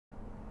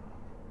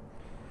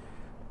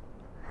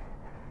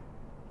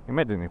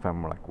Imagine if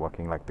I'm like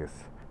walking like this.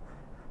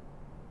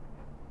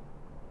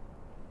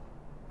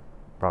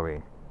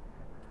 Probably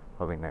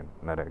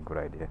not a good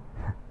idea.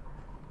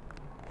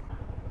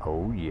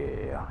 Oh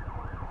yeah.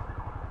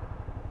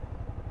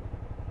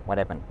 What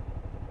happened?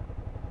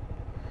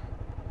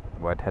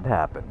 What had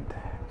happened?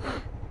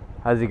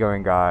 How's it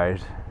going,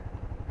 guys?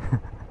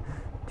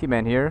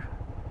 T-Man here.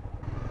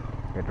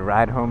 Going to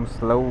ride home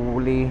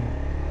slowly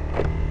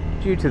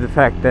due to the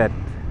fact that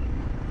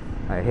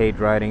I hate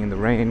riding in the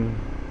rain.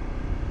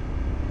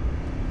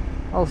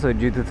 Also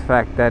due to the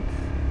fact that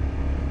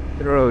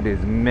the road is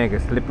mega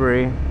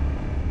slippery.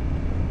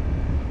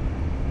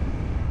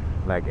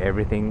 Like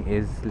everything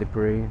is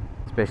slippery,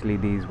 especially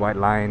these white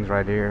lines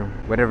right here.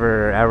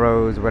 Whatever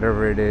arrows,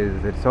 whatever it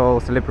is, it's all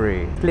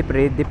slippery.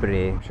 Slippery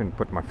dippery. Shouldn't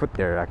put my foot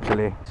there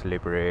actually.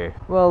 Slippery.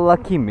 Well,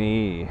 lucky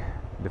me.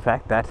 The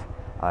fact that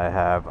I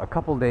have a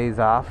couple days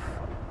off.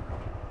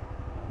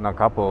 Not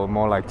couple,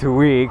 more like 2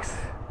 weeks.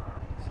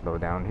 Slow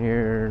down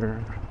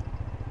here.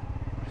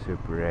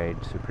 Super 8,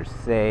 super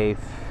safe.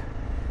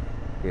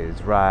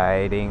 Is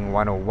riding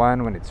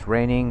 101 when it's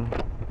raining.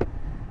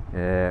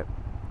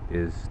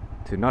 Is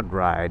to not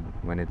ride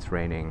when it's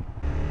raining.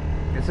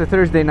 It's a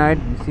Thursday night.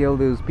 You see all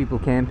those people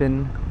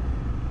camping.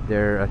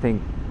 I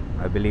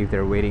believe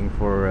they're waiting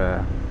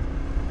for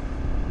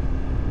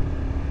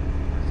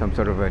some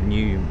sort of a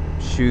new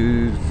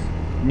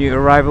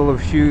arrival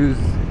of shoes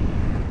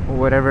or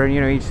whatever.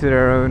 You know, each to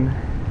their own.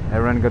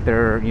 Everyone got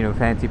their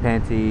fancy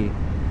pantsy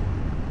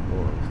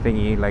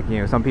thingy. Like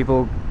some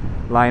people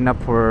line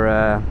up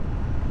for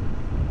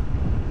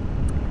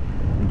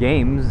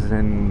games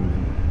and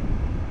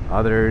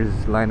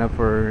others line up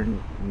for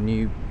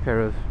new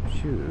pair of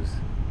shoes.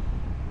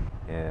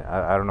 Yeah,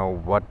 I don't know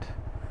what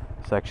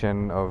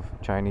section of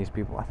Chinese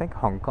people. I think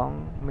Hong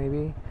Kong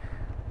maybe.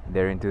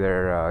 They're into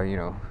their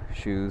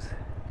shoes.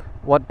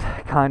 What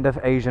kind of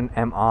Asian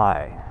am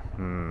I?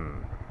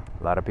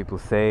 A lot of people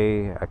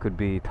say I could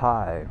be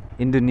Thai,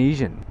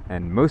 Indonesian,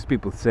 and most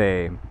people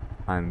say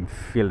I'm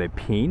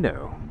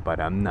Filipino, but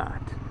I'm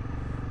not.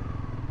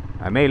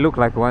 I may look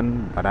like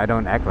one, but I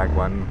don't act like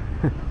one.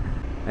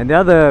 And the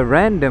other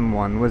random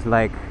one was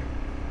like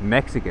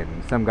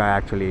Mexican. Some guy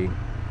actually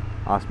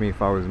asked me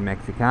if I was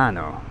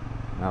Mexicano.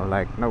 And I was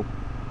like, nope,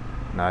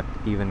 not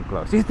even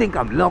close. You think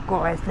I'm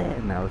loco? I said.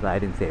 And I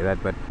didn't say that.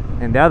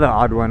 And the other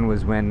odd one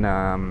was when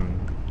I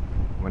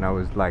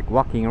was like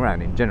walking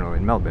around in general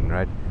in Melbourne,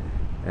 right?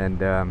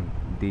 And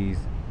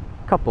these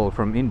couple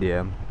from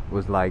India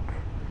was like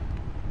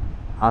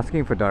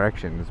asking for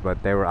directions,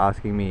 but they were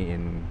asking me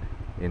in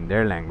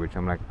their language.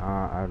 I'm like,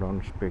 I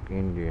don't speak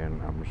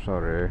Indian, I'm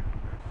sorry.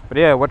 But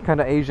yeah, what kind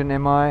of Asian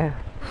am I?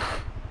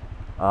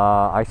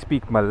 I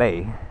speak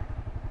Malay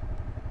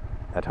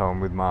at home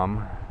with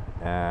mom.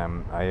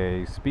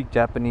 I speak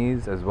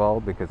Japanese as well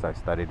because I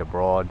studied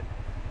abroad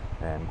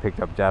and picked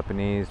up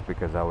Japanese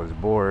because I was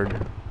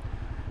bored,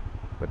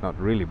 but not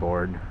really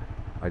bored.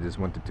 I just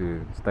wanted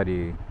to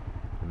study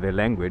the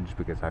language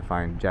because I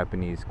find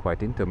Japanese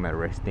quite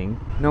interesting.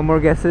 No more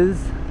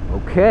guesses?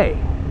 Okay.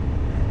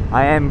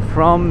 I am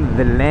from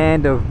the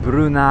land of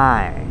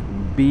Brunei.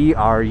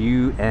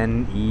 Brunei.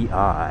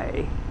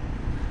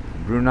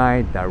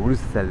 Brunei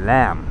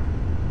Darussalam.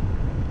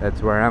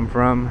 That's where I'm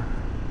from.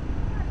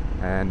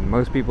 And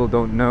most people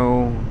don't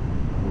know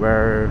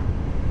where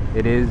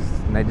it is.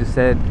 And I just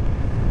said,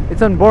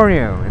 it's on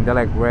Borneo. And they're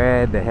like,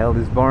 where the hell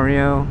is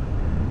Borneo?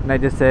 And I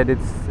just said,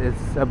 it's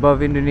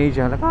above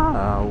Indonesia. I'm like,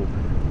 oh,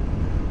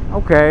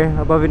 okay,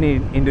 above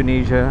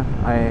Indonesia.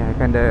 I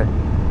kind of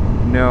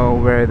know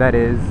where that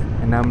is.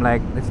 And I'm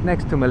like, it's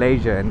next to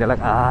Malaysia. And they're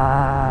like,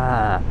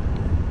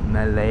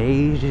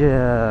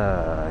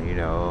 Malaysia,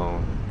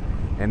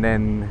 And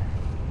then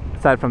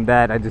aside from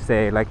that, I just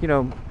say like,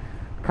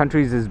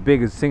 countries as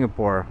big as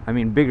Singapore. I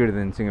mean bigger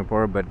than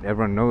Singapore, but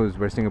everyone knows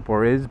where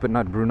Singapore is, but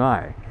not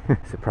Brunei.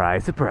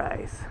 Surprise,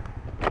 surprise.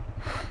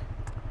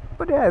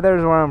 But yeah,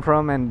 there's where I'm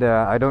from, and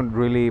I don't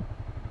really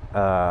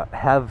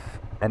have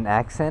an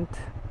accent.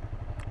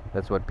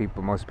 That's what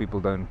most people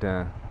don't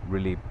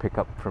really pick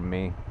up from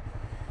me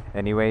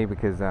anyway,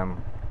 because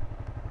I'm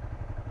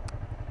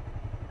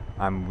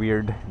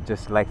weird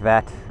just like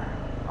that.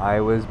 I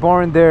was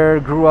born there,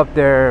 grew up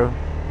there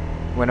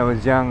when I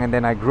was young, and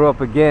then I grew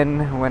up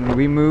again when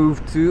we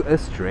moved to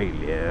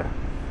Australia.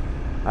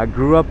 I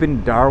grew up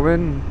in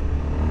Darwin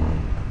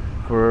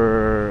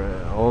for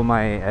all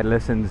my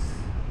adolescence,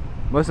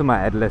 most of my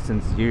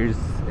adolescence years,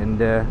 and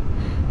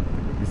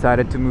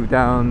decided to move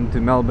down to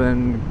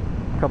Melbourne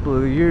a couple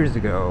of years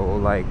ago,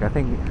 like I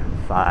think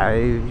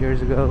 5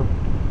 years ago.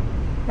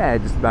 Yeah,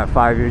 just about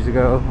 5 years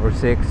ago or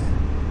 6,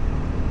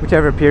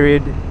 whichever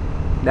period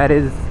that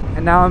is.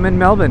 And now I'm in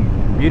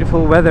Melbourne.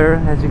 Beautiful weather,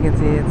 as you can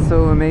see. It's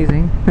so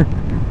amazing.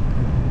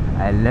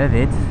 I love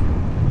it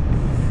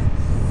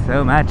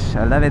so much.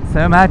 I love it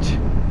so much.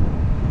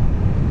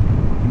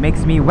 It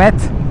makes me wet.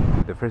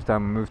 The first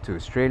time I moved to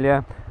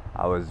Australia,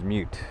 I was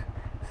mute.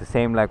 It's the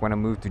same like when I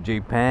moved to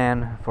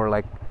Japan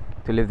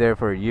to live there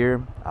for a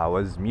year. I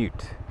was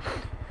mute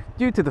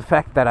due to the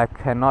fact that I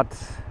cannot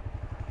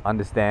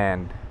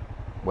understand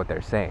what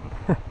they're saying.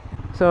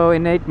 So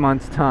in 8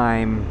 months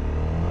time,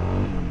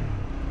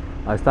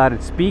 I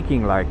started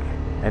speaking like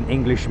an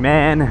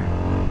Englishman,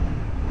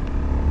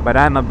 but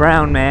I'm a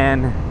brown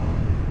man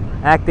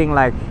acting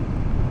like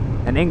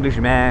an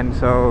Englishman.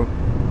 So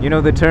you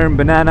know the term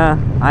banana?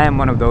 I am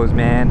one of those,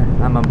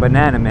 man. I'm a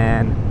banana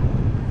man.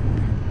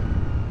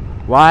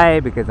 Why?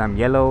 Because I'm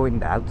yellow in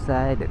the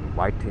outside and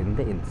white in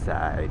the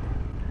inside.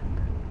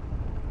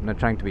 I'm not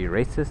trying to be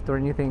racist or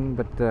anything,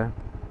 but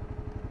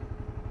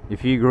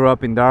if you grew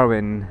up in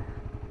Darwin,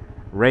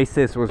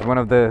 racist was one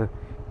of the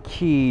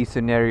key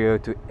scenario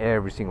to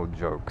every single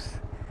jokes.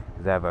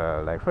 'Cause I have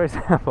a, like, for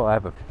example, I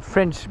have a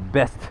French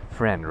best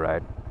friend,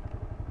 right?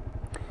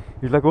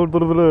 He's like, oh, blah,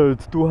 blah, blah,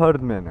 it's too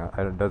hard, man.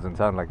 It doesn't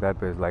sound like that,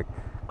 but it's like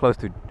close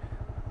to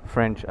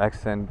French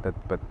accent,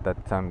 but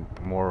that sounds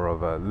more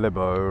of a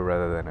libo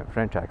rather than a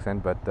French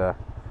accent. But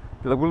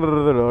he's like, blah,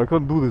 blah, blah, I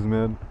can't do this,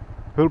 man.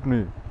 Help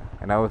me.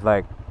 And I was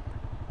like,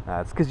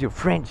 it's because you're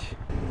French.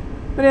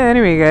 But yeah,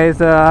 anyway,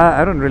 guys,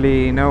 I don't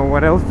really know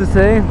what else to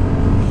say.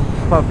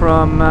 Apart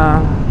from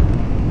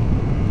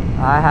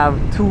I have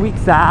 2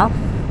 weeks off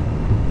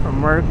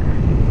from work,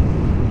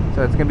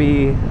 so it's gonna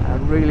be a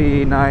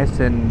really nice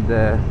and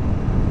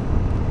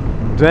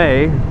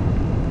day.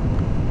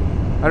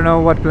 I don't know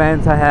what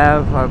plans I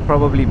have. I'll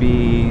probably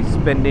be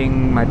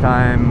spending my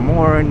time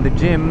more in the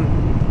gym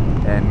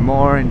and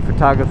more in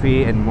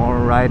photography and more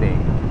riding.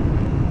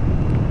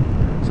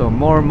 So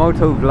more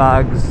moto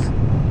vlogs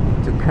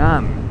to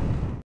come.